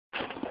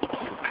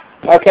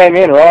Okay,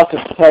 me and Ross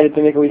have decided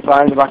to make a wee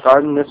fire in the back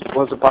garden. This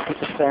was a bucket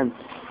this time,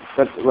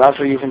 but as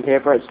we're using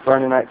paper, it's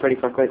burning out pretty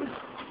quickly.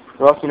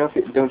 Ross, you know, if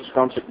you don't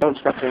scrunch it, don't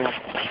scrunch it.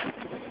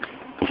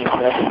 If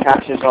it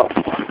catches up,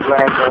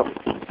 wears up,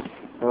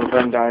 it'll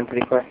burn down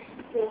pretty quick.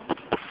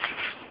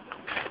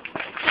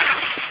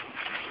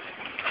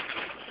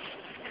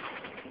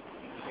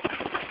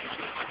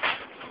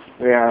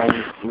 Yeah.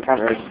 We can't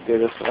really do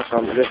this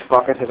one. This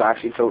bucket has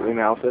actually totally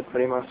melted,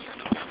 pretty much.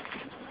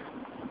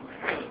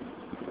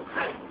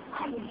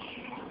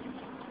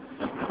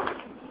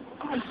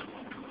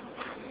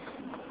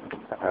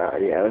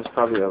 Yeah, this is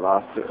probably the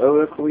last. Oh,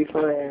 look, a wee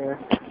flare.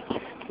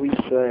 Wee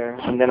flare.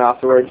 And then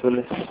afterwards, when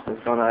this is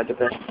gone out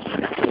of it,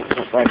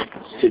 it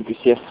should be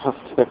safe enough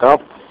to pick up.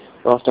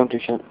 Ross, don't do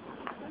shit.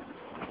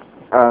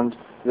 And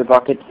the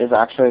bucket is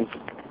actually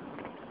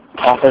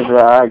off his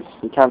rags.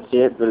 You can't see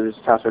it, but it is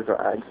cast with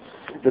rags.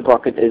 The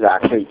bucket is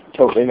actually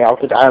totally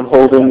melted. I'm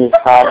holding these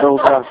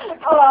handles up.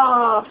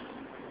 Oh.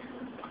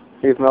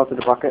 You've melted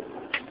the bucket.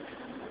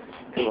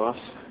 Come on.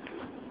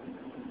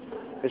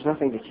 There's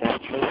nothing to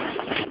catch.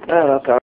 Oh, that's all.